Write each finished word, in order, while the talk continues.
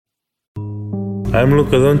I'm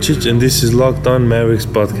Luka Doncic, and this is Locked On Mavericks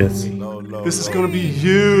podcast. This is gonna be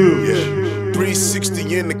huge. Yeah.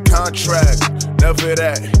 360 in the contract. Never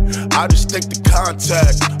that. I just take the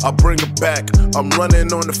contact. I bring it back. I'm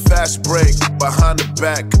running on the fast break. Behind the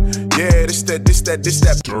back. Yeah, this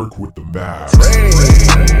that. Dirk with the Mavs.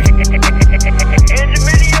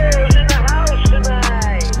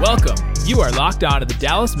 Welcome. You are locked on to the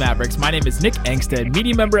Dallas Mavericks. My name is Nick Angstead,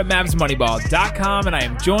 media member at MavsMoneyball.com, and I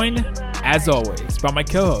am joined, as always, by my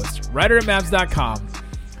co-host, writer at Mavs.com,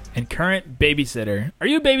 and current babysitter. Are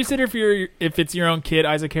you a babysitter if it's your own kid,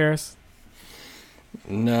 Isaac Harris?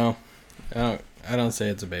 No, I don't say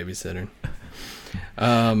it's a babysitter.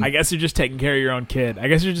 I guess you're just taking care of your own kid. I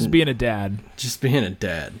guess you're just being a dad. Just being a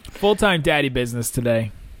dad. Full-time daddy business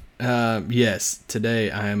today. Yes,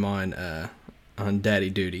 today I am on daddy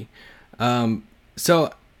duty.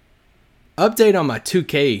 So, update on my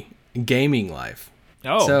 2K gaming life.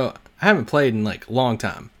 Oh. So, I haven't played in, a long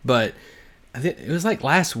time, but I think it was,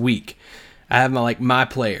 last week. I have my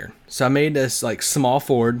player. So, I made this, small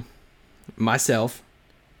forward myself,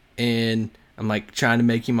 and I'm, trying to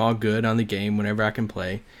make him all good on the game whenever I can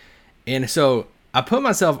play. And so, I put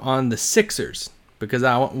myself on the Sixers because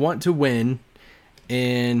I want to win,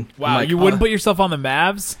 and... Wow, you wouldn't put yourself on the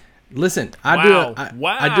Mavs? Listen, I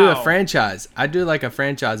do a franchise. I do a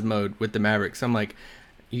franchise mode with the Mavericks. I'm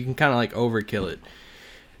you can kind of overkill it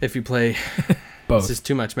if you play. Both. It's just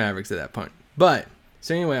too much Mavericks at that point. But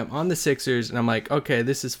so anyway, I'm on the Sixers and I'm okay,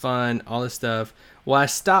 this is fun, all this stuff. Well, I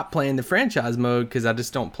stopped playing the franchise mode because I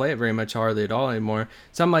just don't play it very much, hardly at all anymore.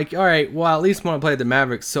 So I'm all right, well, at least want to play the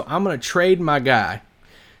Mavericks. So I'm gonna trade my guy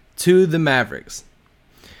to the Mavericks.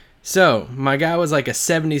 So my guy was a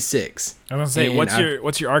 76. I was gonna say,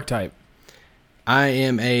 what's your archetype? I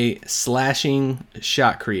am a slashing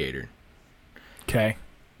shot creator. Okay.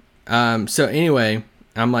 So anyway,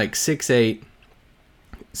 I'm 6'8".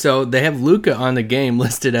 So they have Luka on the game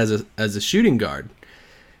listed as a shooting guard.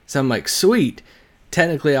 So I'm sweet.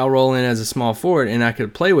 Technically, I'll roll in as a small forward, and I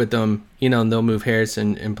could play with them. And they'll move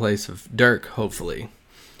Harrison in place of Dirk, hopefully.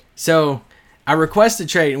 So I request a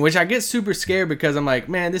trade, which I get super scared because I'm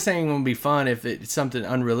man, this ain't gonna be fun if it's something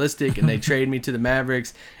unrealistic and they trade me to the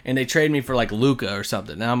Mavericks and they trade me for Luka or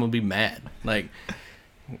something. Now I'm gonna be mad.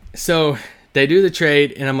 So they do the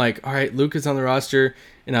trade and I'm all right, Luka's on the roster,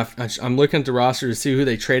 and I'm looking at the roster to see who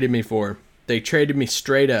they traded me for. They traded me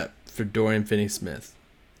straight up for Dorian Finney-Smith.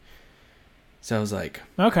 So I was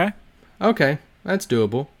okay, that's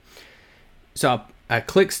doable. So I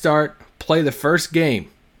click start, play the first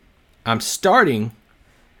game. I'm starting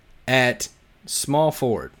at small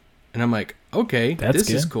forward. And I'm okay, this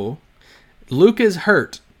is cool. Luka's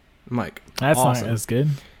hurt. I'm that's awesome. That's good.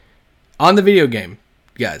 On the video game,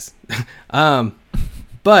 guys.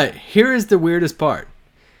 But here is the weirdest part.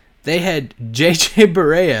 They had JJ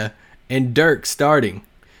Barea and Dirk starting.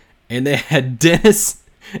 And they had Dennis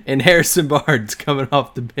and Harrison Barnes coming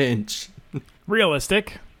off the bench.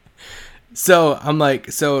 Realistic. So I'm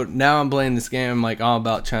so now I'm playing this game. I'm all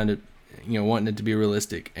about trying to, wanting it to be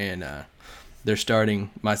realistic. And they're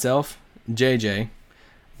starting myself, JJ,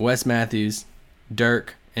 Wes Matthews,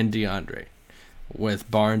 Dirk, and DeAndre, with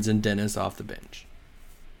Barnes and Dennis off the bench.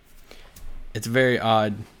 It's a very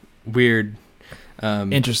odd, weird,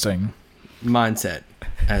 interesting mindset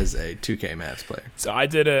as a 2K Mavs player. So I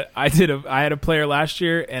had a player last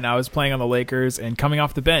year, and I was playing on the Lakers, and coming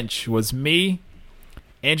off the bench was me,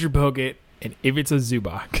 Andrew Bogut, and Ivica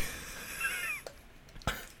Zubac.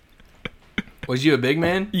 Was you a big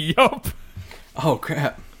man? Yup. Oh,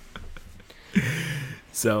 crap.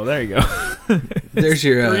 So there you go. There's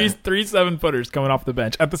your... three 7-footers coming off the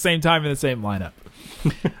bench at the same time in the same lineup.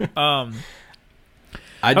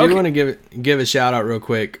 I do want to give a shout-out real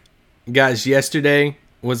quick. Guys, yesterday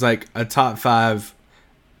was a top 5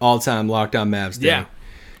 all-time Locked On Mavs day. Yeah.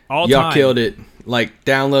 All Y'all time. killed it.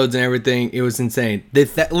 Downloads and everything. It was insane.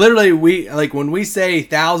 Literally, when we say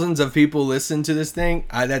thousands of people listen to this thing,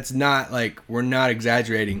 that's not we're not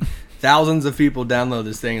exaggerating. Thousands of people download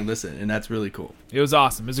this thing and listen, and that's really cool. It was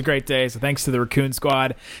awesome. It was a great day, so thanks to the Raccoon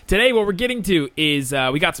Squad. Today, what we're getting to is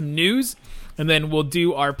we got some news, and then we'll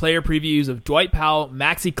do our player previews of Dwight Powell,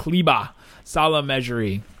 Maxi Kleber, Salah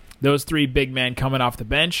Mejri. Those 3 big men coming off the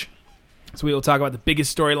bench. So we will talk about the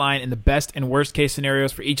biggest storyline and the best and worst case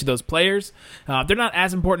scenarios for each of those players. They're not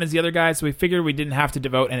as important as the other guys, so we figured we didn't have to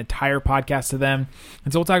devote an entire podcast to them.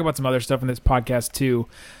 And so we'll talk about some other stuff in this podcast too.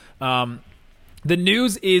 The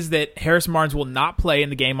news is that Harrison Barnes will not play in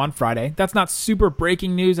the game on Friday. That's not super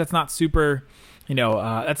breaking news. That's not super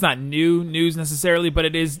that's not new news necessarily, but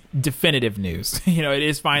it is definitive news. It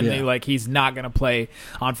is finally like he's not going to play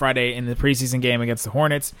on Friday in the preseason game against the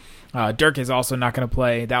Hornets. Dirk is also not going to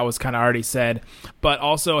play. That was kind of already said. But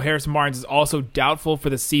also Harrison Barnes is also doubtful for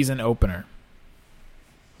the season opener.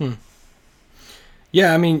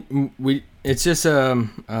 Yeah, I mean, it's just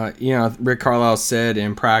Rick Carlisle said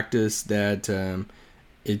in practice that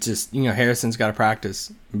it just Harrison's got to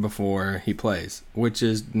practice before he plays, which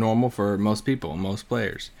is normal for most people, most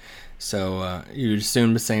players. So you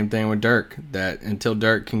assume the same thing with Dirk, that until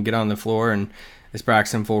Dirk can get on the floor and is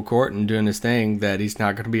practicing full court and doing his thing, that he's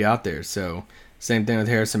not going to be out there. So same thing with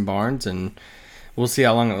Harrison Barnes, and we'll see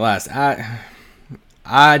how long it lasts.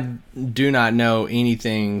 I do not know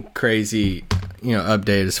anything crazy,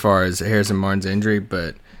 update as far as Harrison Barnes' injury,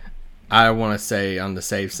 but I want to say on the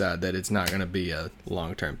safe side that it's not going to be a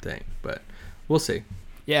long-term thing, but we'll see.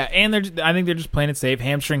 Yeah, and I think they're just playing it safe.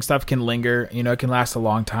 Hamstring stuff can linger, it can last a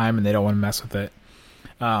long time, and they don't want to mess with it.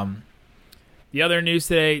 The other news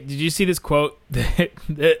today, did you see this quote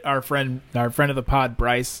that our friend of the pod,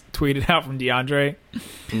 Bryce, tweeted out from DeAndre?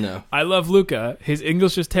 No. I love Luka. His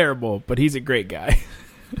English is terrible, but he's a great guy.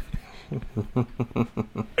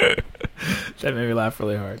 That made me laugh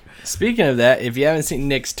really hard. Speaking of that, if you haven't seen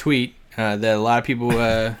Nick's tweet that a lot of people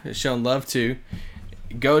have shown love to,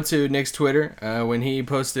 go to Nick's Twitter when he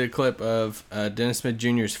posted a clip of Dennis Smith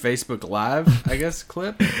Jr.'s Facebook Live, I guess,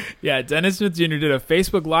 clip. Yeah, Dennis Smith Jr. did a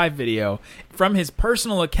Facebook Live video from his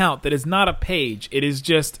personal account that is not a page. It is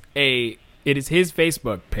just it is his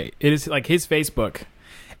Facebook page. It is like his Facebook.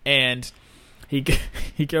 And he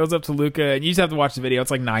goes up to Luka, and you just have to watch the video.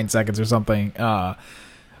 It's like 9 seconds or something.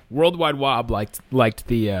 Worldwide Wob liked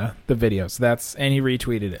the video, and he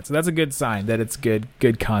retweeted it. So that's a good sign that it's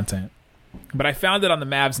good content. But I found it on the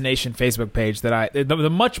Mavs Nation Facebook page that the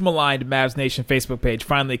much maligned Mavs Nation Facebook page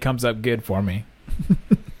finally comes up good for me.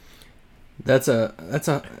 That's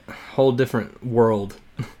a whole different world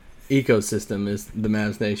ecosystem is the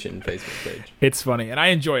Mavs Nation Facebook page. It's funny, and I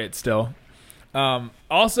enjoy it still.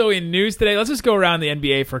 Also in news today, let's just go around the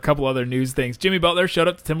NBA for a couple other news things. Jimmy Butler showed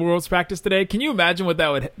up to Timberwolves practice today. Can you imagine what that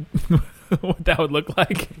would look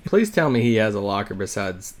like? Please tell me he has a locker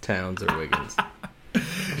besides Towns or Wiggins.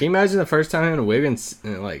 Can you imagine the first time him and Wiggins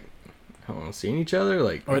seeing each other?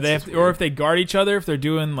 Or if they guard each other, if they're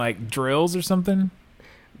doing like drills or something.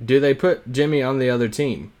 Do they put Jimmy on the other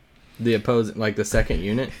team, the opposing, like the second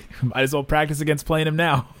unit? Might as well practice against playing him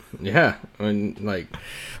now. Yeah,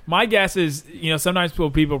 my guess is, sometimes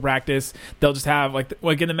people practice, they'll just have like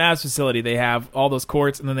in the Mavs facility, they have all those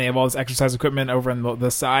courts, and then they have all this exercise equipment over on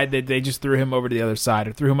the side. They just threw him over to the other side,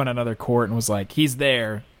 or threw him on another court, and was like, he's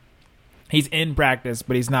there. He's in practice,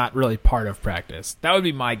 but he's not really part of practice. That would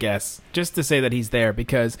be my guess, just to say that he's there,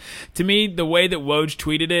 because to me, the way that Woj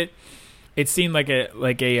tweeted it, it seemed like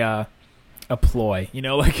a ploy,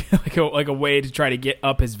 like a way to try to get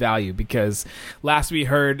up his value. Because last we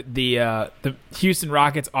heard, the Houston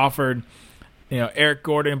Rockets offered, Eric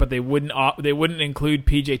Gordon, but they wouldn't include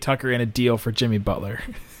PJ Tucker in a deal for Jimmy Butler.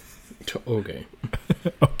 Okay.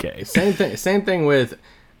 Okay. Same thing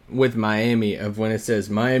with Miami, of when it says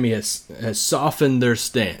Miami has softened their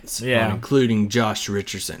stance on including Josh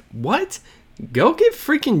Richardson. What? Go get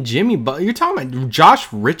freaking Jimmy Butler. You're talking about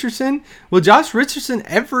Josh Richardson? Will Josh Richardson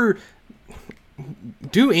ever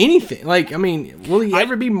do anything? Will he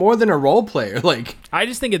ever be more than a role player? I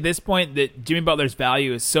just think at this point that Jimmy Butler's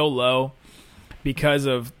value is so low because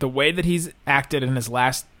of the way that he's acted in his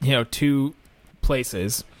last, 2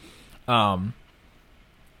 places. Have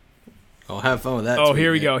fun with that. Oh, tweet,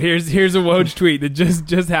 here we go. Here's a Woj tweet that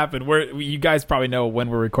just happened. You guys probably know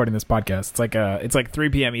when we're recording this podcast. It's like 3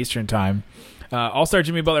 p.m. Eastern time. All-Star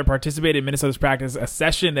Jimmy Butler participated in Minnesota's practice, a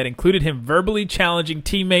session that included him verbally challenging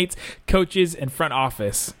teammates, coaches, and front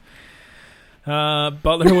office.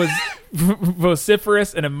 Butler was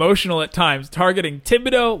vociferous and emotional at times, targeting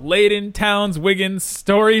Thibodeau, Layden, Towns, Wiggins.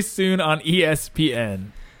 Story soon on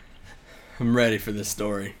ESPN. I'm ready for this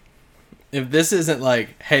story. If this isn't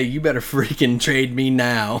like, hey, you better freaking trade me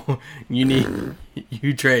now.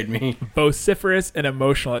 You trade me. Vociferous and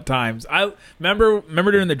emotional at times. I remember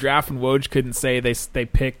during the draft when Woj couldn't say they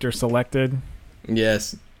picked or selected.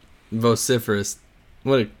 Yes, vociferous.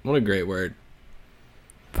 What a great word.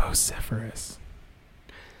 Vociferous.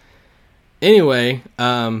 Anyway,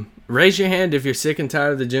 raise your hand if you're sick and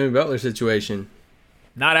tired of the Jimmy Butler situation.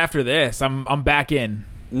 Not after this. I'm back in.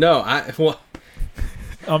 No,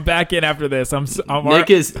 I'm back in after this.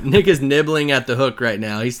 Nick is nibbling at the hook right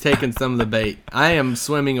now. He's taking some of the bait. I am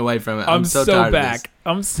swimming away from it. I'm so tired back. of this.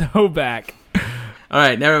 I'm so back. All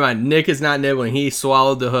right, never mind. Nick is not nibbling. He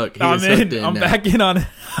swallowed the hook. He is hooked in I'm now. back in on it.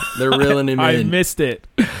 They're reeling him I in. missed it.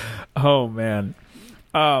 Oh man.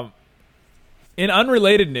 In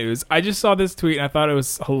unrelated news, I just saw this tweet and I thought it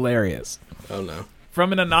was hilarious. Oh no.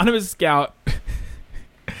 From an anonymous scout.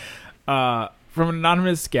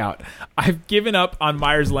 I've given up on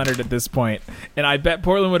Myers Leonard at this point, and I bet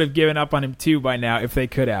Portland would have given up on him too by now if they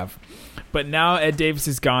could have. But now Ed Davis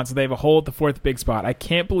is gone, so they have a hole at the fourth big spot. I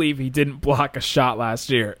can't believe he didn't block a shot last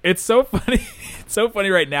year. It's so funny. It's so funny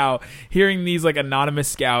right now hearing these like anonymous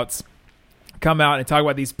scouts come out and talk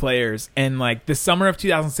about these players, and like the summer of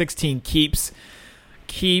 2016 keeps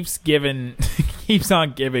giving keeps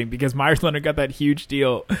on giving because Myers Leonard got that huge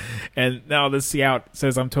deal, and now the scout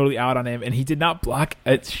says I'm totally out on him, and he did not block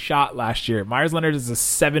a shot last year. Myers Leonard is a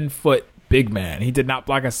 7-foot big man. He did not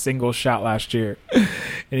block a single shot last year, and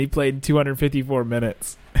he played 254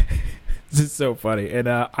 minutes. This is so funny. And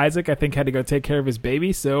Isaac, I think, had to go take care of his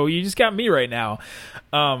baby, so you just got me right now.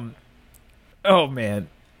 Oh man.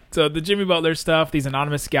 So the Jimmy Butler stuff, these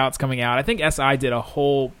anonymous scouts coming out. I think SI did a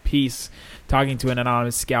whole piece talking to an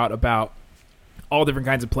anonymous scout about all different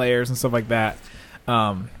kinds of players and stuff like that.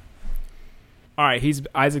 All right,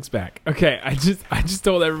 Isaac's back. Okay, I just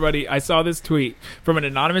told everybody I saw this tweet from an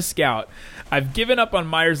anonymous scout. I've given up on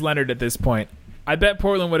Myers Leonard at this point. I bet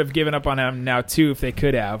Portland would have given up on him now too if they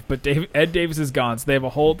could have, but Ed Davis is gone, so they have a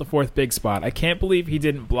hole at the fourth big spot. I can't believe he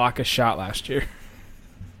didn't block a shot last year.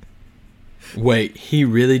 Wait, he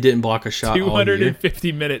really didn't block a shot all year?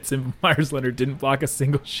 250 minutes and Myers Leonard didn't block a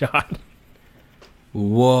single shot.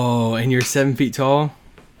 Whoa, and you're 7 feet tall?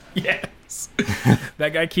 Yes.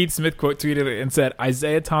 That guy Keith Smith quote tweeted it and said,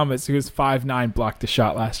 Isaiah Thomas, who was 5'9", blocked a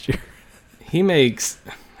shot last year. He makes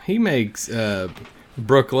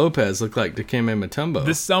Brooke Lopez look like Dikembe Mutombo.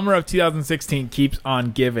 The summer of 2016 keeps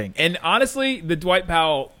on giving. And honestly, the Dwight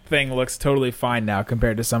Powell thing looks totally fine now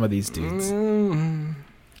compared to some of these dudes.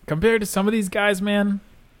 Compared to some of these guys, man.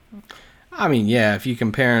 I mean, yeah, if you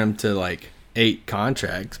compare him to like 8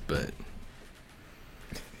 contracts, but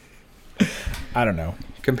I don't know.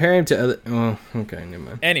 Compare him to other. Oh, okay, never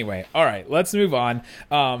mind. Anyway, all right, let's move on.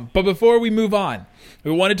 But before we move on,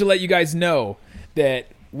 we wanted to let you guys know that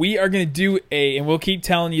we are going to do and we'll keep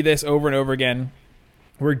telling you this over and over again,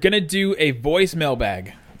 we're going to do a voicemail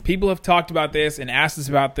bag. People have talked about this and asked us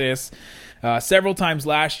about this several times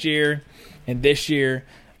last year and this year.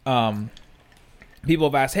 People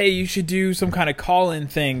have asked, hey, you should do some kind of call-in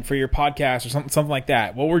thing for your podcast or something like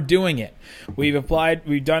that. Well, we're doing it. We have a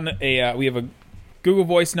Google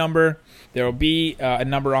Voice number. There will be a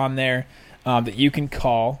number on there that you can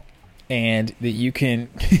call and that you can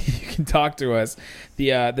you can talk to us.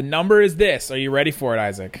 The number is this. Are you ready for it,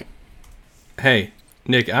 Isaac? Hey,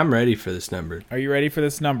 Nick, I'm ready for this number. Are you ready for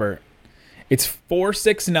this number? It's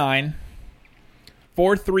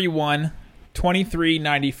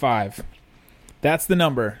 469-431-2395. That's the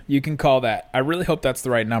number. You can call that. I really hope that's the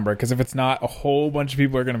right number, because if it's not, a whole bunch of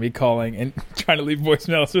people are going to be calling and trying to leave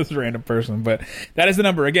voicemails to this random person. But that is the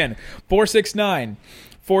number. Again,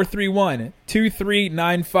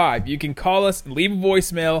 469-431-2395. You can call us and leave a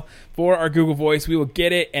voicemail for our Google Voice. We will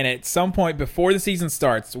get it, and at some point before the season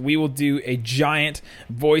starts, we will do a giant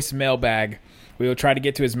voicemail bag. We will try to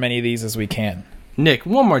get to as many of these as we can. Nick,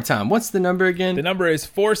 one more time. What's the number again? The number is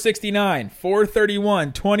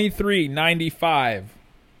 469-431-2395.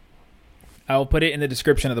 I will put it in the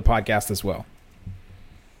description of the podcast as well.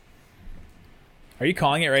 Are you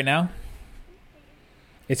calling it right now?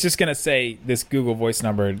 It's just going to say this Google Voice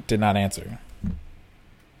number did not answer.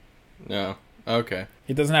 No. Okay.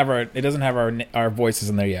 It doesn't have our voices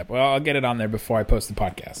in there yet. Well, I'll get it on there before I post the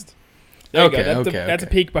podcast. That's a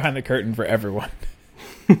peek behind the curtain for everyone.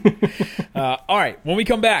 All right, when we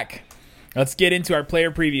come back, let's get into our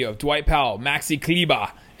player preview of Dwight Powell, Maxi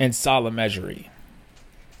Kleber, and Salah Mejri.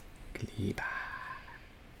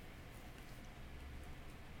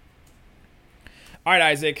 All right,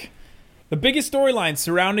 Isaac. The biggest storyline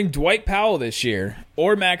surrounding Dwight Powell this year,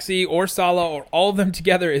 or Maxi, or Salah, or all of them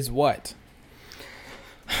together is what?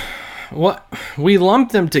 Well, we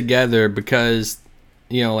lumped them together because,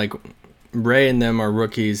 like Ray and them are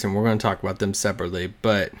rookies, and we're going to talk about them separately.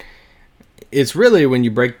 But it's really, when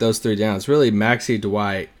you break those three down, it's really Maxi,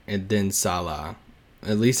 Dwight, and then Salah.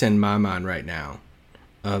 At least in my mind right now,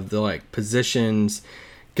 of the positions,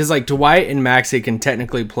 because Dwight and Maxi can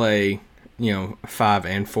technically play, 5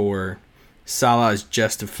 and 4. Salah is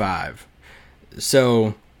just a 5.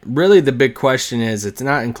 So really, the big question is, it's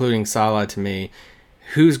not including Salah to me.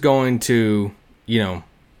 Who's going to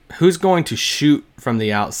shoot from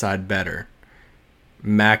the outside better,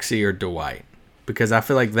 Maxi or Dwight? Because I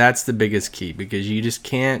feel like that's the biggest key, because you just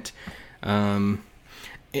can't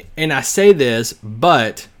and I say this,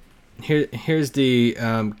 but here's the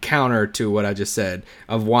counter to what I just said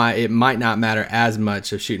of why it might not matter as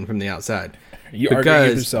much of shooting from the outside. You arguing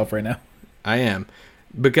with yourself right now. I am.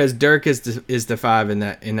 Because Dirk is the 5 in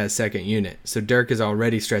that second unit. So Dirk is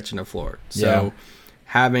already stretching the floor. So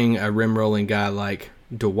having a rim rolling guy like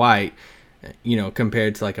Dwight,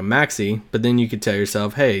 compared to like a Maxey, but then you could tell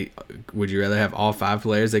yourself, hey, would you rather have all 5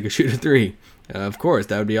 players that could shoot a 3? Of course,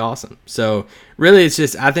 that would be awesome. So really it's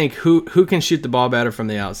just, I think who can shoot the ball better from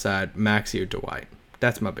the outside, Maxey or Dwight?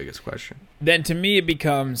 That's my biggest question. Then to me it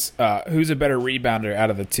becomes who's a better rebounder out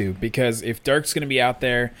of the two, because if Dirk's going to be out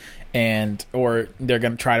there or they're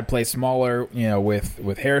going to try to play smaller,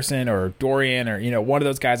 with Harrison or Dorian or one of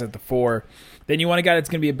those guys at the 4, then you want a guy that's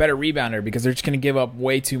going to be a better rebounder, because they're just going to give up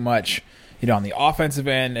way too much, on the offensive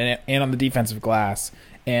end and on the defensive glass.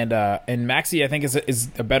 And Maxey, I think, is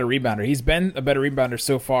a better rebounder. He's been a better rebounder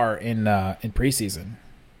so far in preseason.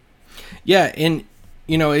 Yeah, and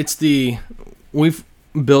we've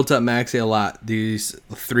built up Maxey a lot these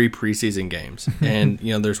 3 preseason games, and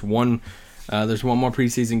there's one more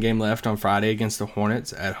preseason game left on Friday against the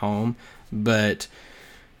Hornets at home. But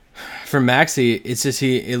for Maxey, it's just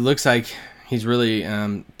it looks like he's really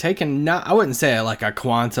taken, I wouldn't say like a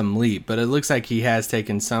quantum leap, but it looks like he has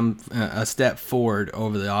taken a step forward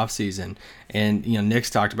over the offseason. And Nick's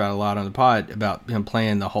talked about a lot on the pod about him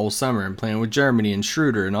playing the whole summer and playing with Germany and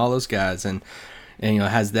Schroeder and all those guys, and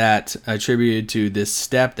has that attributed to this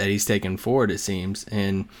step that he's taken forward, it seems.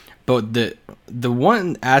 But the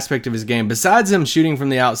one aspect of his game, besides him shooting from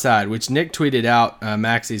the outside, which Nick tweeted out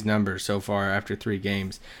Maxey's numbers so far after 3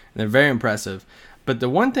 games, and they're very impressive. But the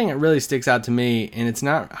one thing that really sticks out to me, and it's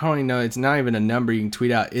not even a number you can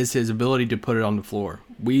tweet out, is his ability to put it on the floor.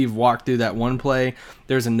 We've walked through that one play.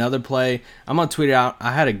 There's another play. I'm gonna tweet it out.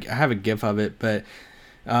 I have a GIF of it, but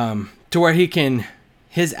to where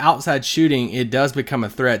his outside shooting, it does become a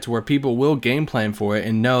threat to where people will game plan for it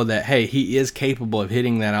and know that, hey, he is capable of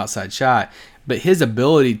hitting that outside shot. But his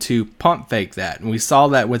ability to pump fake that, and we saw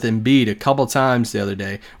that with Embiid a couple times the other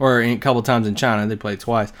day, or a couple times in China, they played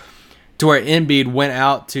twice, to where Embiid went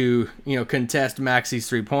out to contest Maxey's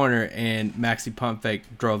 3-pointer, and Maxey pump fake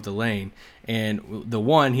drove the lane. And the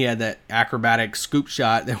one, he had that acrobatic scoop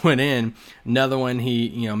shot that went in. Another one,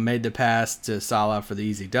 he made the pass to Salah for the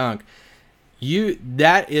easy dunk.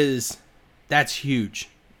 That's huge.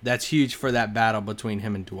 That's huge for that battle between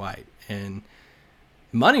him and Dwight. And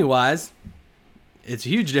money wise, it's a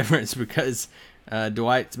huge difference, because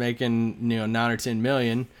Dwight's making 9 or 10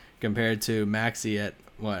 million compared to Maxey at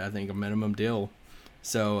I think a minimum deal.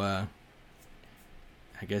 So I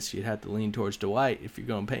guess you'd have to lean towards Dwight if you're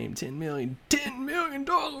going to pay him $10 million. $10 million.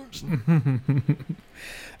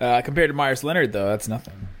 Compared to Myers Leonard, though, that's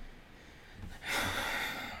nothing.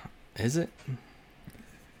 Is it?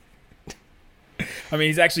 I mean,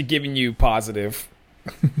 he's actually giving you positive.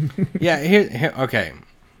 Yeah, here. Okay.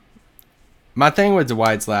 My thing with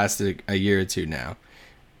Dwight's lasted a year or two now,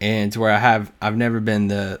 and to where I've never been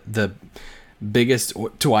the biggest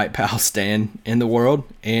Dwight Powell stan in the world.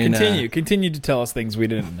 And continue to tell us things we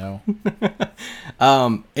didn't know.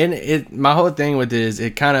 And my whole thing with it is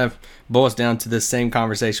it kind of boils down to this same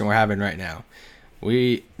conversation we're having right now.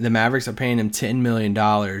 The Mavericks are paying him $10 million,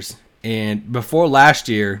 and before last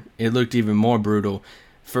year, it looked even more brutal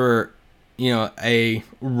for a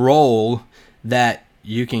role that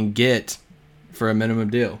you can get for a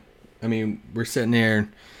minimum deal. I mean, we're sitting there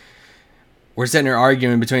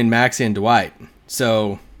arguing between Maxey and Dwight.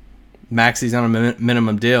 So Maxey's on a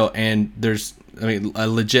minimum deal, and there's a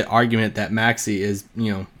legit argument that Maxey is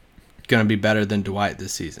going to be better than Dwight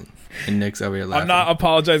this season. And Nick's over here laughing. I'm not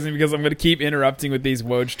apologizing because I'm going to keep interrupting with these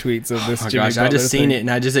Woj tweets of this Jimmy Butler I just seen thing. it and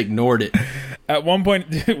I just ignored it. At one point,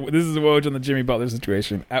 this is Woj on the Jimmy Butler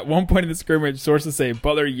situation. At one point in the scrimmage, sources say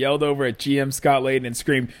Butler yelled over at GM Scott Layden and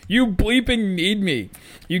screamed, "You bleeping need me.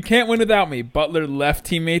 You can't win without me." Butler left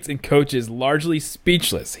teammates and coaches largely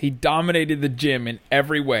speechless. He dominated the gym in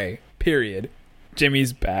every way. Period.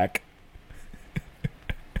 Jimmy's back.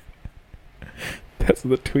 That's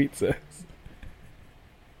what the tweet says.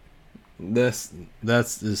 That's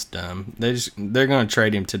just dumb. They're gonna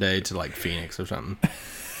trade him today to like Phoenix or something.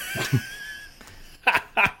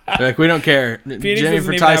 Like, we don't care. Jimmy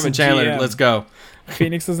for Tyson Chandler, let's go.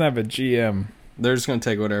 Phoenix doesn't have a GM. They're just gonna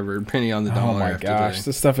take whatever penny on the dollar. Oh my gosh, today.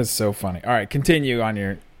 This stuff is so funny. All right, continue on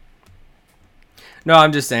your. No,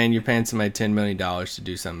 I'm just saying you're paying somebody $10 million to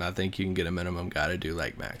do something. I think you can get a minimum guy to do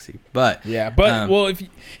like Maxey. But well,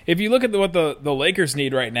 if you look at what the Lakers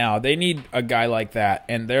need right now, they need a guy like that,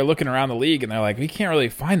 and they're looking around the league and they're like, we can't really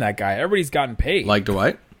find that guy. Everybody's gotten paid. Like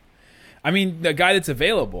Dwight? I mean, the guy that's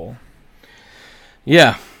available.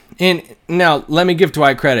 Yeah. And now let me give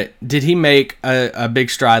Dwight credit. Did he make a big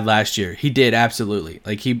stride last year? He did, absolutely.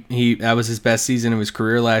 Like he that was his best season of his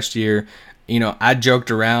career last year. You know, I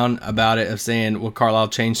joked around about it of saying, well, Carlisle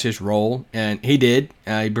changed his role, and he did.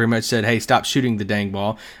 He pretty much said, hey, stop shooting the dang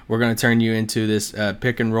ball. We're going to turn you into this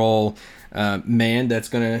pick and roll man that's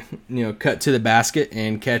going to, cut to the basket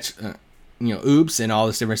and catch, oops and all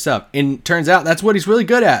this different stuff. And turns out that's what he's really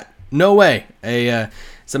good at. No way.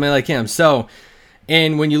 Somebody like him. So,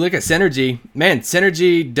 and when you look at Synergy, man,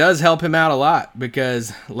 Synergy does help him out a lot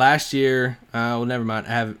because last year, well, never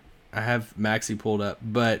mind. I have Maxey pulled up,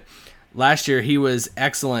 but last year he was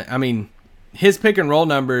excellent. I mean, his pick and roll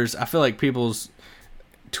numbers, I feel like people's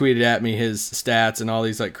tweeted at me his stats and all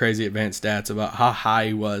these like crazy advanced stats about how high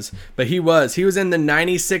he was. But he was in the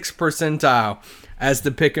 96th percentile as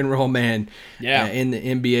the pick and roll man in the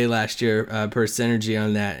NBA last year per Synergy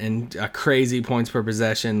on that, and a crazy points per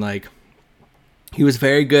possession. Like, he was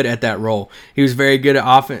very good at that role. He was very good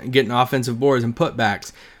at getting offensive boards and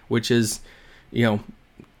putbacks, which is,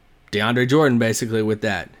 DeAndre Jordan basically with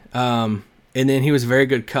that. And then he was very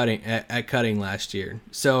good at cutting last year.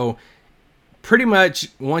 So pretty much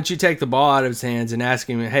once you take the ball out of his hands and ask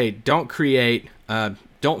him, hey, don't create,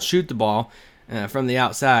 don't shoot the ball from the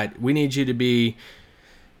outside. We need you to be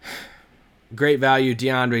great value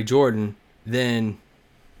DeAndre Jordan. Then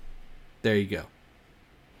there you go.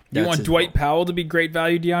 You want Dwight Powell to be great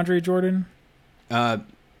value DeAndre Jordan?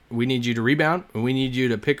 We need you to rebound, and we need you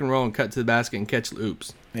to pick and roll and cut to the basket and catch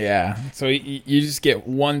oops. Yeah, so you just get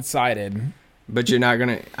one-sided. But you're not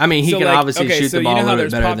going to... I mean, he can obviously shoot the ball a little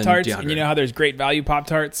bit better than DeAndre. And you know how there's great value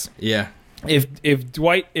Pop-Tarts? Yeah. If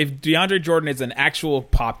DeAndre Jordan is an actual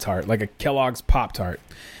Pop-Tart, like a Kellogg's Pop-Tart,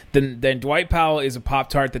 then Dwight Powell is a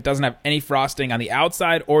Pop-Tart that doesn't have any frosting on the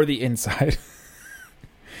outside or the inside.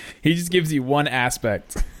 He just gives you one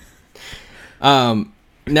aspect.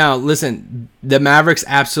 Now, listen, the Mavericks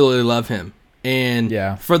absolutely love him.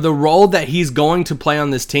 And for the role that he's going to play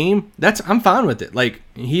on this team, I'm fine with it. Like,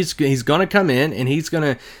 he's going to come in, and he's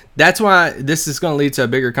going to... That's why this is going to lead to a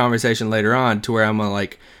bigger conversation later on, to where I'm going to,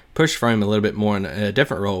 like, push for him a little bit more in a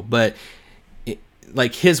different role. But,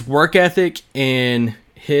 like, his work ethic, and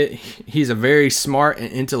he's a very smart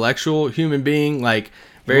and intellectual human being, like,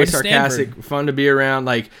 very sarcastic, fun to be around,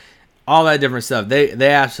 like, all that different stuff.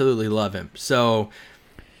 They absolutely love him. So...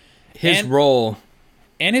 His role...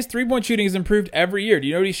 And his three-point shooting has improved every year. Do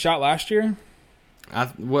you know what he shot last year?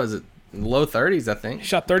 What was it? Low 30s, I think. He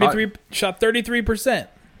shot 33%.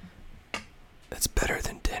 That's better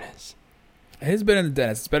than Dennis. It is better than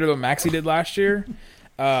Dennis. It's better than Maxey did last year.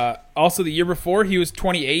 Also, the year before, he was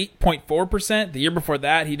 28.4%. The year before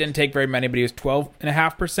that, he didn't take very many, but he was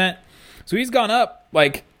 12.5%. So he's gone up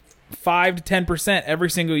like 5 to 10% every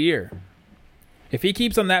single year. If he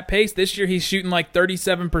keeps on that pace, this year he's shooting like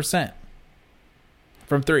 37%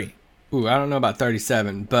 from three. Ooh, I don't know about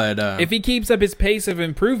 37, but if he keeps up his pace of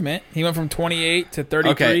improvement, he went from 28 to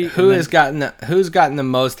 33. Okay, who's gotten the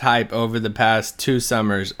most hype over the past 2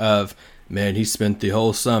 summers of, man, he spent the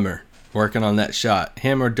whole summer working on that shot?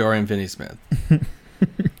 Him or Dorian Finney-Smith?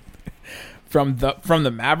 From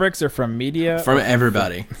the Mavericks or from media? From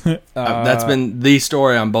everybody. That's been the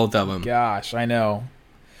story on both of them. Gosh, I know.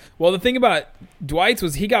 Well, the thing about Dwight's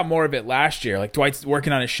was he got more of it last year. Like, Dwight's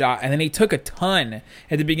working on his shot, and then he took a ton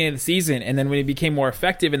at the beginning of the season, and then when he became more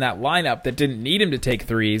effective in that lineup that didn't need him to take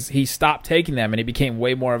threes, he stopped taking them, and he became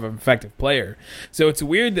way more of an effective player. So it's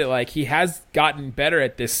weird that, like, he has gotten better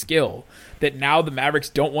at this skill that now the Mavericks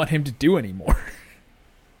don't want him to do anymore.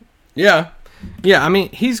 Yeah. I mean,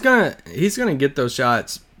 he's gonna get those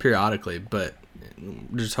shots periodically, but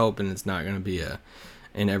we're just hoping it's not gonna be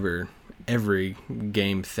an every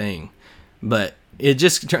game thing. But it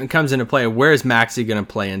just comes into play. Where is Maxey going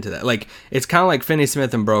to play into that? Like, it's kind of like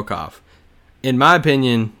Finney-Smith and Brokoff. In my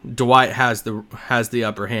opinion, Dwight has the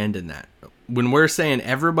upper hand in that. When we're saying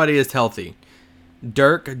everybody is healthy,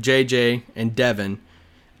 Dirk, JJ, and Devin,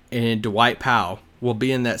 and Dwight Powell will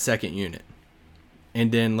be in that second unit.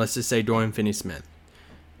 And then let's just say Dorian Finney-Smith.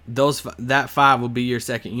 That 5 will be your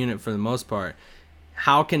second unit for the most part.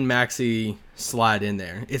 How can Maxey slide in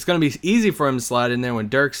there? It's going to be easy for him to slide in there when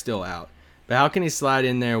Dirk's still out. But how can he slide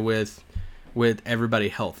in there with everybody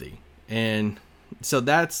healthy? And so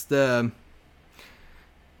that's the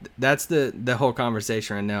whole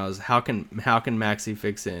conversation right now, is how can Maxey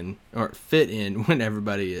fit in when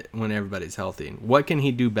everybody's healthy? What can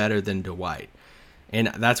he do better than Dwight? And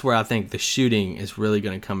that's where I think the shooting is really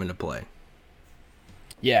going to come into play.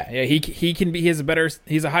 Yeah, he can be. He's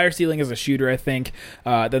a higher ceiling as a shooter, I think,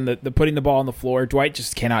 than the putting the ball on the floor. Dwight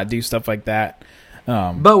just cannot do stuff like that.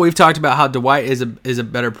 But we've talked about how Dwight is a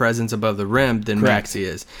better presence above the rim than Correct. Maxey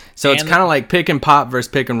is. So it's kind of like pick and pop versus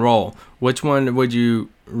pick and roll. Which one would you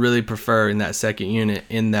really prefer in that second unit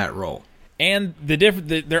in that role? And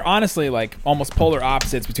they're honestly like almost polar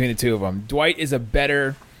opposites between the two of them. Dwight is a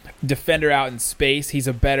better defender out in space. He's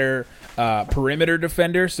a better perimeter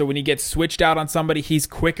defender. So when he gets switched out on somebody, he's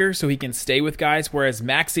quicker, so he can stay with guys. Whereas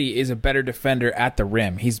Maxey is a better defender at the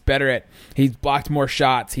rim. He's blocked more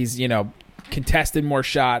shots. He's contested more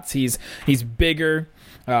shots. He's bigger.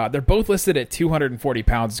 They're both listed at 240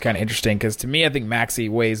 pounds. It's kind of interesting because to me, I think Maxey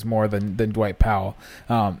weighs more than Dwight Powell.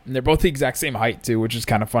 And they're both the exact same height too, which is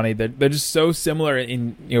kind of funny. They're just so similar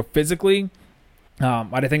in physically.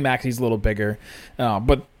 I think Maxey's a little bigger,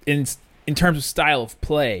 but in terms of style of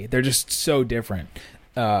play, they're just so different.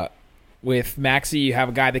 With Maxey, you have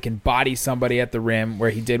a guy that can body somebody at the rim,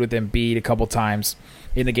 where he did with Embiid a couple times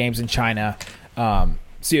in the games in China. So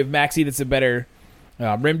you have Maxey that's a better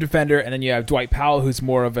rim defender, and then you have Dwight Powell, who's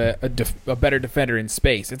more of a better defender in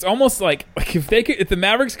space. It's almost like if the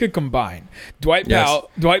Mavericks could combine Dwight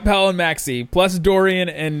Powell and Maxey plus Dorian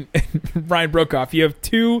and Ryan Broekhoff, you have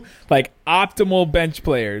two like optimal bench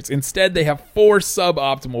players. Instead, they have four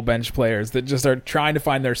suboptimal bench players that just are trying to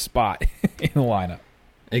find their spot in the lineup.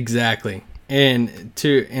 Exactly, and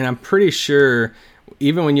I'm pretty sure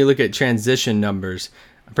even when you look at transition numbers.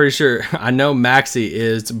 I'm pretty sure I know Maxey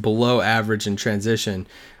is below average in transition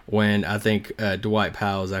when I think Dwight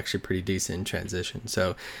Powell is actually pretty decent in transition.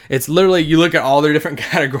 So it's literally you look at all their different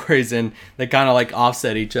categories and they kind of like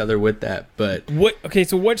offset each other with that. But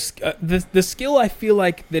the skill I feel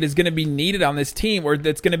like that is going to be needed on this team, or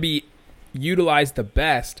that's going to be utilized the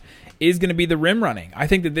best, is going to be the rim running. I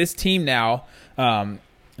think that this team now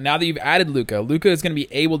that you've added Luka is going to be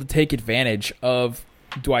able to take advantage of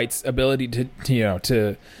Dwight's ability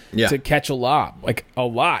to catch a lot,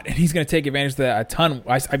 and he's going to take advantage of that a ton.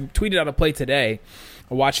 I tweeted out a play today,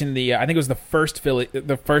 watching I think it was the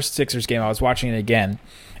first Sixers game. I was watching it again,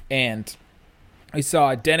 and I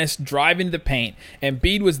saw Dennis drive into the paint, and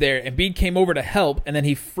Embiid was there. Embiid came over to help, and then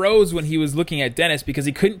he froze when he was looking at Dennis because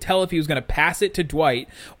he couldn't tell if he was going to pass it to Dwight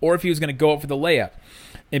or if he was going to go up for the layup.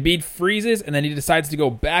 Embiid freezes, and then he decides to go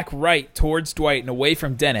back right towards Dwight and away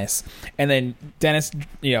from Dennis. And then Dennis,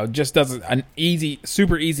 just does an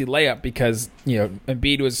super easy layup because,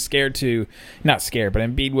 Embiid was not scared, but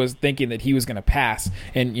Embiid was thinking that he was going to pass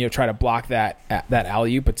and, try to block that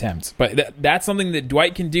alley-oop attempt. But that's something that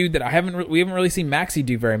Dwight can do that we haven't really seen Maxey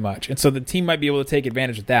do very much. And so the team might be able to take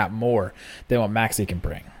advantage of that more than what Maxey can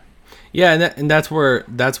bring. Yeah, and that's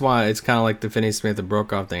why it's kind of like the Finney Smith and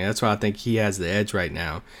Broekhoff thing. That's why I think he has the edge right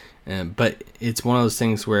now. But it's one of those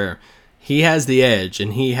things where he has the edge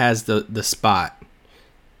and he has the spot.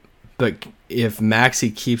 But if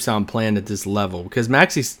Maxey keeps on playing at this level, because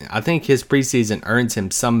Maxey, I think his preseason earns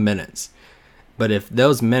him some minutes. But if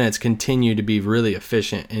those minutes continue to be really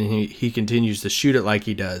efficient and he continues to shoot it like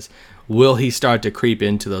he does, will he start to creep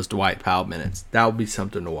into those Dwight Powell minutes? That would be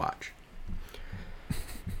something to watch.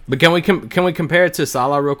 But can we compare it to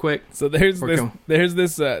Salah real quick? So there's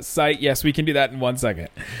this site. Yes, we can do that in 1 second.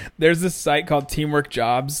 There's this site called Teamwork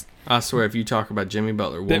Jobs. I swear, if you talk about Jimmy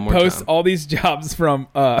Butler one more time, that posts time, all these jobs from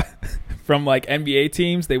like NBA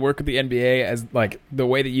teams. They work with the NBA as like the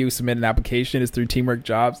way that you submit an application is through Teamwork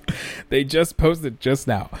Jobs. They just posted just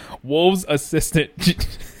now. Wolves assistant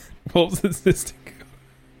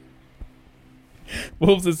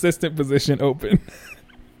position open.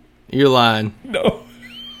 You're lying. No.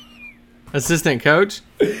 Assistant coach?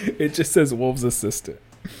 It just says Wolves assistant.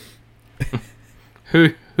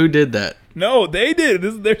 Who did that? No, they did.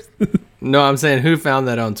 No, I'm saying who found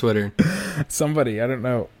that on Twitter? Somebody, I don't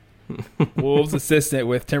know. Wolves assistant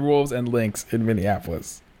with Timberwolves and Lynx in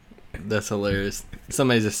Minneapolis. That's hilarious.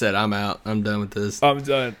 Somebody just said, "I'm out. I'm done with this. I'm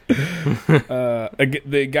done."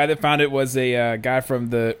 The guy that found it was a guy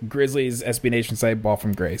from the Grizzlies SB Nation site, Ball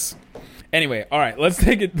from Grace. Anyway, all right, let's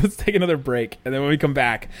take another break, and then when we come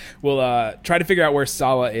back, we'll try to figure out where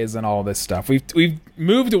Salah is and all this stuff. We've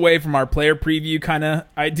moved away from our player preview kind of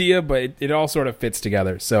idea, but it all sort of fits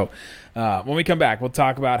together. So when we come back, we'll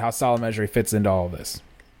talk about how Salah Mejri fits into all of this.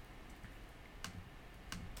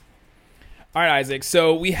 All right, Isaac.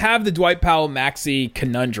 So we have the Dwight Powell-Maxey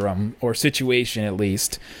conundrum, or situation at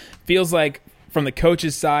least. Feels like from the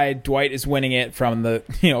coach's side, Dwight is winning it. From the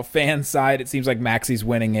fan side, it seems like Maxey's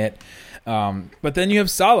winning it. But then you have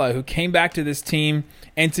Salah, who came back to this team,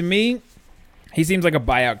 and to me, he seems like a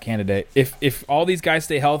buyout candidate. If all these guys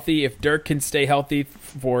stay healthy, if Dirk can stay healthy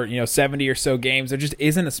for 70 or so games, there just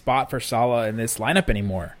isn't a spot for Salah in this lineup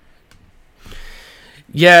anymore.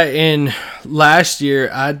 Yeah, and last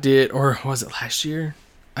year I did, or was it last year?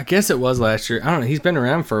 I guess it was last year. I don't know. He's been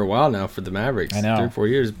around for a while now for the Mavericks. I know. 3 or 4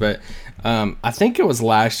 years. But I think it was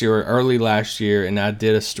last year or early last year, and I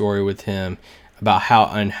did a story with him about how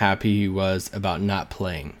unhappy he was about not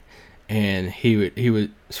playing. And he was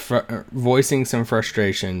voicing some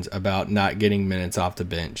frustrations about not getting minutes off the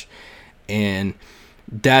bench. And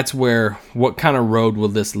that's where, what kind of road will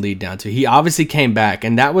this lead down to? He obviously came back,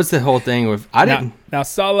 and that was the whole thing with Now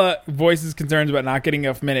Salah voices concerns about not getting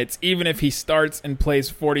enough minutes. Even if he starts and plays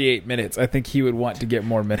 48 minutes, I think he would want to get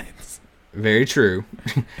more minutes. Very true.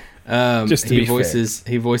 Just to he be voices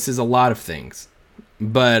he voices a lot of things,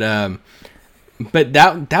 but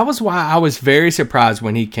that was why I was very surprised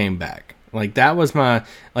when he came back. Like, that was my,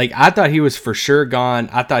 like, I thought he was for sure gone.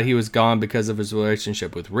 I thought he was gone because of his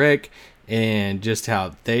relationship with Rick and just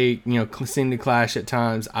how they, seem to clash at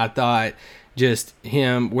times. I thought just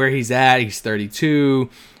him, where he's at, he's 32,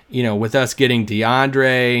 with us getting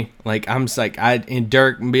DeAndre, like, I'm just like, and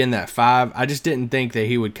Dirk being that 5, I just didn't think that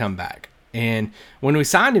he would come back. And when we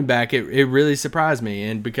signed him back, it really surprised me.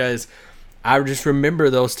 And because I just remember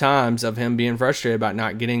those times of him being frustrated about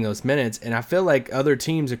not getting those minutes. And I feel like other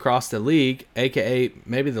teams across the league, aka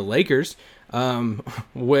maybe the Lakers,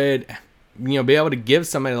 would be able to give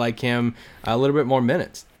somebody like him a little bit more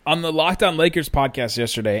minutes. On the Locked On Lakers podcast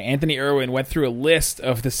yesterday, Anthony Irwin went through a list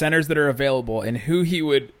of the centers that are available and who he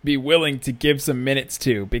would be willing to give some minutes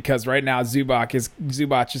to, because right now Zubac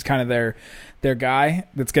is kind of their guy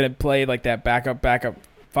that's going to play like that backup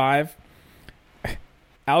 5.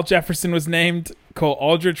 Al Jefferson was named. Cole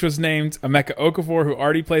Aldrich was named. Emeka Okafor, who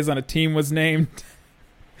already plays on a team, was named.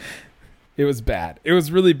 It was bad. It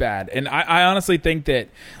was really bad. And I honestly think that,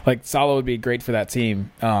 like, Salah would be great for that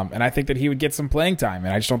team. And I think that he would get some playing time.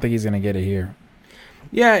 And I just don't think he's going to get it here.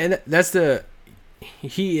 Yeah, and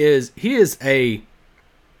he is a,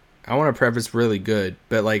 I want to preface really good,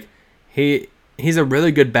 but, like, he's a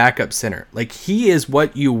really good backup center. Like, he is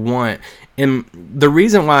what you want. And the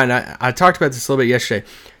reason why, and I talked about this a little bit yesterday,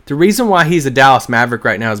 the reason why he's a Dallas Maverick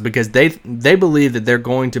right now is because they believe that they're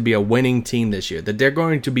going to be a winning team this year, that they're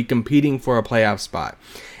going to be competing for a playoff spot.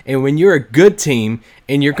 And when you're a good team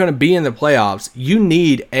and you're going to be in the playoffs, you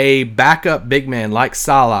need a backup big man like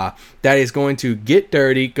Salah that is going to get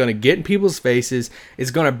dirty, going to get in people's faces, is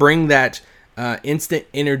going to bring that instant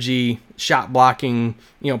energy, shot blocking,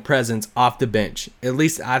 presence off the bench. At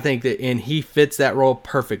least I think that, and he fits that role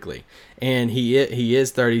perfectly. And he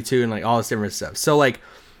is 32 and, like, all this different stuff. So, like,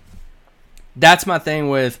 that's my thing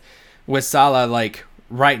with Salah. Like,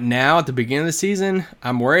 right now at the beginning of the season,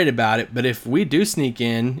 I'm worried about it. But if we do sneak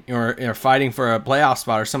in or fighting for a playoff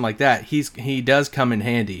spot or something like that, he does come in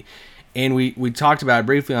handy. And we talked about it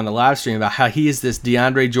briefly on the live stream about how he is this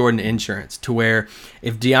DeAndre Jordan insurance, to where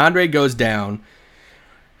if DeAndre goes down,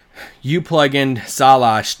 you plug in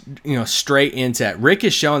Salah, straight into it. Rick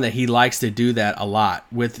has shown that he likes to do that a lot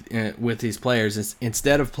with these players.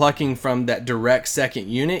 Instead of plucking from that direct second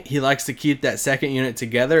unit, he likes to keep that second unit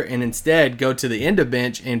together and instead go to the end of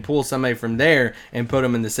bench and pull somebody from there and put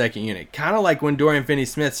them in the second unit. Kind of like when Dorian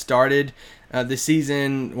Finney-Smith started the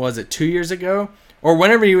season, was it 2 years ago? Or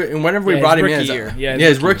whenever we brought him in,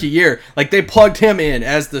 his rookie year, like, they plugged him in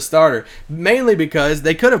as the starter, mainly because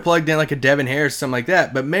they could have plugged in like a Devin Harris, something like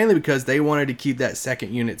that, but mainly because they wanted to keep that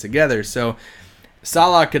second unit together. So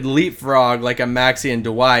Salah could leapfrog like a Maxey and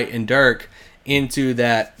Dwight and Dirk into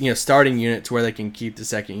that starting unit to where they can keep the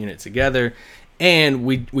second unit together. And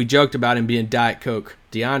we joked about him being Diet Coke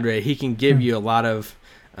DeAndre. He can give you a lot of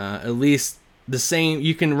at least the same.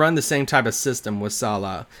 You can run the same type of system with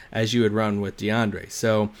Salah as you would run with DeAndre.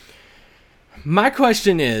 So my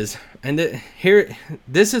question is, and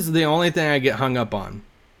this is the only thing I get hung up on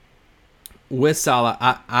with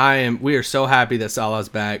Salah. We are so happy that Salah's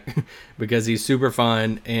back because he's super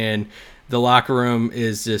fun, and the locker room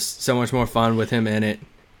is just so much more fun with him in it,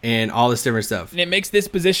 and all this different stuff. And it makes this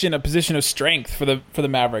position a position of strength for the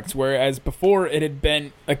Mavericks, whereas before it had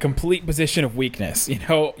been a complete position of weakness.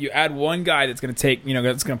 You add one guy that's going to take,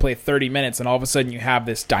 that's going to play 30 minutes, and all of a sudden you have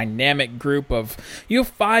this dynamic group of,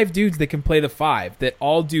 5 dudes that can play the 5 that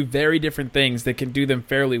all do very different things that can do them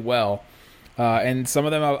fairly well. And some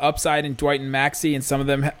of them have upside in Dwight and Maxey, and some of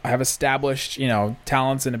them have established,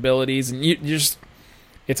 talents and abilities, and you just,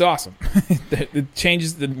 it's awesome. It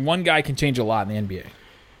changes. The one guy can change a lot in the NBA.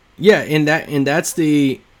 Yeah, and that's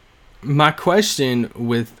my question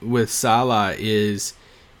with Salah is,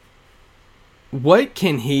 what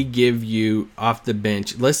can he give you off the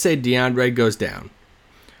bench? Let's say DeAndre goes down.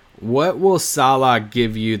 What will Salah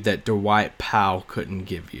give you that Dwight Powell couldn't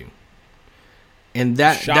give you? And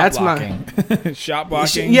that's blocking. My shot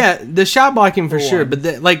blocking. Yeah, the shot blocking for sure. But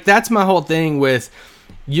that's my whole thing with,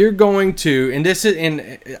 you're going to, and this is,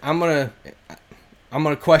 and I'm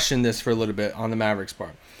gonna question this for a little bit on the Mavericks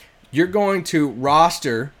part. You're going to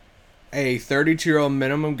roster a 32-year-old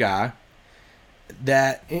minimum guy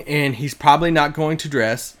and he's probably not going to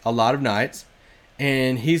dress a lot of nights,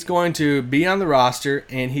 and he's going to be on the roster,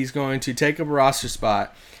 and he's going to take up a roster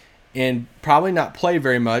spot and probably not play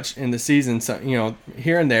very much in the season, so,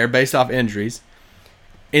 here and there based off injuries.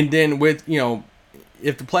 And then with,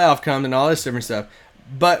 if the playoff comes and all this different stuff.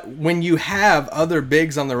 But when you have other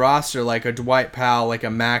bigs on the roster, like a Dwight Powell, like a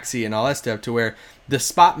Maxey and all that stuff, to where the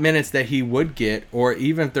spot minutes that he would get, or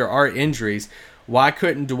even if there are injuries, why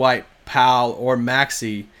couldn't Dwight Powell or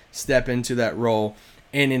Maxey step into that role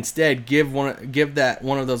and instead give one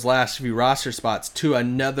of those last few roster spots to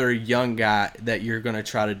another young guy that you're going to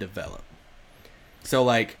try to develop? So,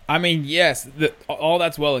 yes, all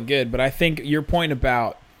that's well and good, but I think your point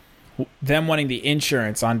about them wanting the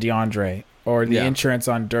insurance on DeAndre or the insurance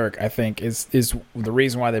on Dirk, I think, is the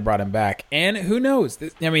reason why they brought him back. And who knows?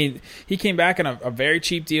 He came back on a very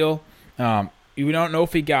cheap deal. We don't know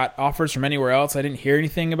if he got offers from anywhere else. I didn't hear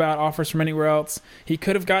anything about offers from anywhere else. He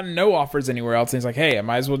could have gotten no offers anywhere else. And he's like, hey, I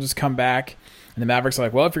might as well just come back. And the Mavericks are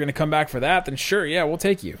like, well, if you're going to come back for that, then sure, yeah, we'll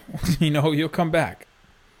take you. You'll come back.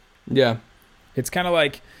 Yeah. It's kind of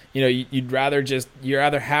like, you'd rather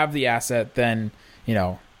have the asset than,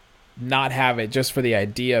 not have it just for the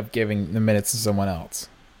idea of giving the minutes to someone else.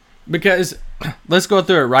 Because let's go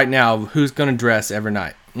through it right now. Who's going to dress every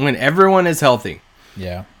night when everyone is healthy?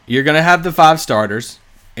 Yeah. You're going to have the 5 starters,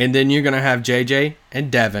 and then you're going to have JJ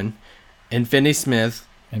and Devin and Finney Smith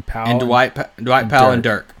and Powell and Dwight Powell and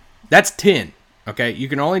Dirk. That's 10. Okay, you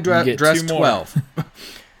can only dress 12.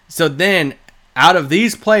 So then, out of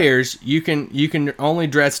these players, you can only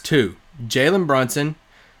dress 2: Jalen Brunson,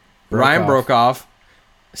 Ryan Broekhoff,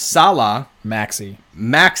 Salah, Maxey,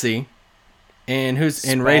 and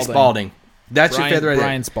Spalding. Ray Spalding. That's your fifth right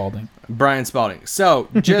there. Brian Spalding. So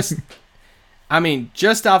just,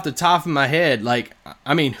 just off the top of my head,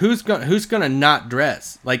 who's gonna not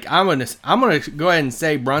dress? I'm gonna go ahead and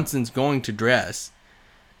say Brunson's going to dress,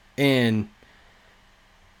 and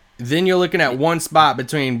then you're looking at one spot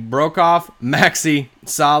between Broekhoff, Maxey,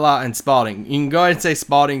 Salah, and Spalding. You can go ahead and say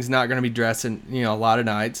Spalding's not going to be dressing, a lot of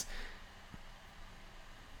nights.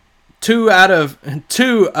 Two of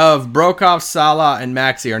Broekhoff, Salah, and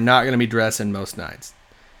Maxey are not going to be dressing most nights.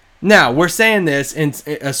 Now, we're saying this and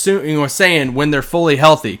we're saying when they're fully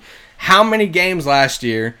healthy. How many games last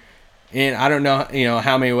year, and I don't know,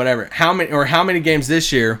 how many games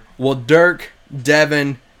this year will Dirk,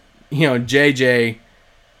 Devin, JJ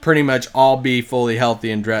pretty much all be fully healthy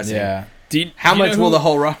and dressing? Yeah. How much will the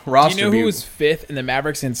whole roster be? Do you know who was 5th in the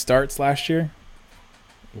Mavericks in starts last year?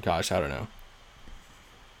 Gosh, I don't know.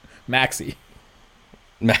 Maxey.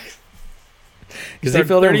 Because he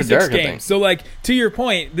filled in for Dirk, games. I think. So, to your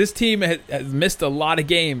point, this team has missed a lot of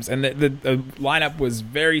games, and the lineup was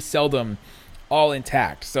very seldom all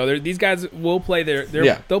intact. So these guys will play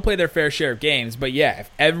they'll play their fair share of games. But if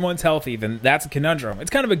everyone's healthy, then that's a conundrum. It's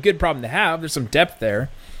kind of a good problem to have. There's some depth there.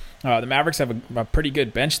 The Mavericks have a pretty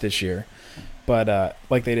good bench this year, but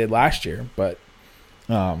like they did last year. But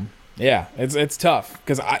it's tough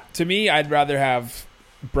because to me, I'd rather have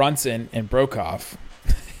Brunson and Broekhoff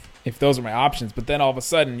if those are my options. But then all of a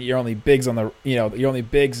sudden, your only bigs that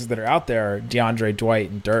are out there are DeAndre, Dwight,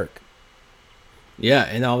 and Dirk. Yeah,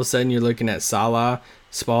 and all of a sudden you're looking at Salah,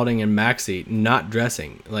 Spalding, and Maxey not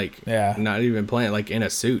dressing, not even playing, in a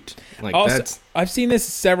suit. I've seen this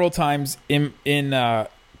several times in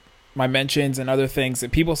my mentions and other things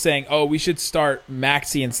that people saying, "Oh, we should start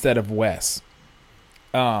Maxey instead of Wes."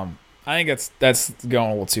 I think that's going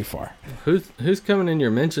a little too far. Who's coming in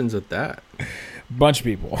your mentions with that? Bunch of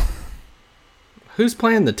people. Who's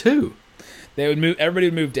playing the 2? They would move. Everybody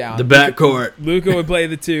would move down. The backcourt. Luka would play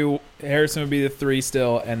the 2. Harrison would be the 3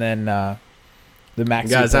 still, and then the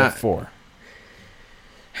Maxey would play 4.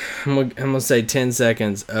 I'm gonna say 10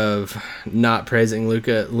 seconds of not praising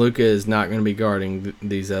Luka. Luka is not going to be guarding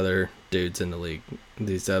these other dudes in the league,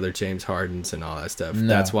 these other James Hardens and all that stuff. No.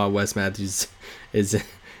 That's why Wes Matthews is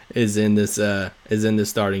in this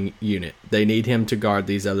starting unit. They need him to guard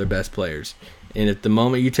these other best players, and at the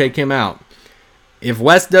moment you take him out, if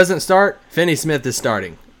Wes doesn't start, Finney Smith is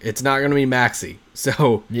starting. It's not going to be Maxey.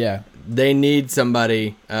 So they need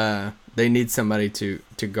somebody. They need somebody to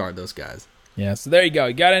guard those guys. Yeah. So there you go.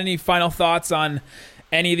 You got any final thoughts on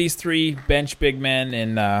any of these 3 bench big men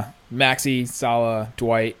and Maxey, Salah,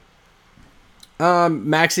 Dwight?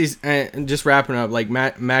 Maxi's just wrapping up. Like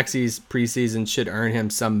Maxi's preseason should earn him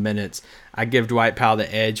some minutes. I give Dwight Powell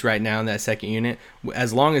the edge right now in that second unit.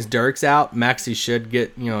 As long as Dirk's out, Maxey should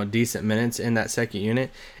get decent minutes in that second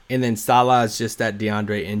unit. And then Salah is just that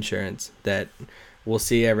DeAndre insurance that we'll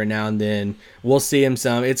see every now and then. We'll see him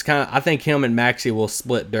some. It's kind of, I think him and Maxey will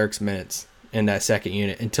split Dirk's minutes in that second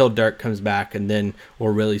unit until Dirk comes back, and then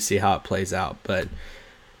we'll really see how it plays out. But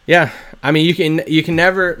yeah, I mean, you can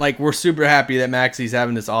never, like, we're super happy that Maxey's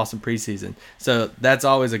having this awesome preseason. So that's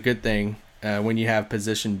always a good thing when you have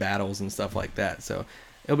position battles and stuff like that. So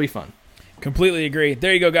it'll be fun. Completely agree.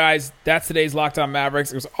 There you go, guys. That's today's Locked On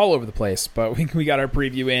Mavericks. It was all over the place, but we got our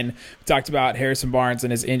preview in. We talked about Harrison Barnes and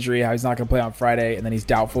his injury, how he's not going to play on Friday, and then he's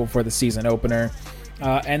doubtful for the season opener.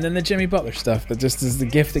 And then the Jimmy Butler stuff that just is the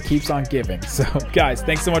gift that keeps on giving. So, guys,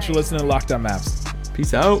 thanks so much for listening to Locked On Mavs.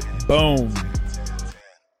 Peace out. Boom.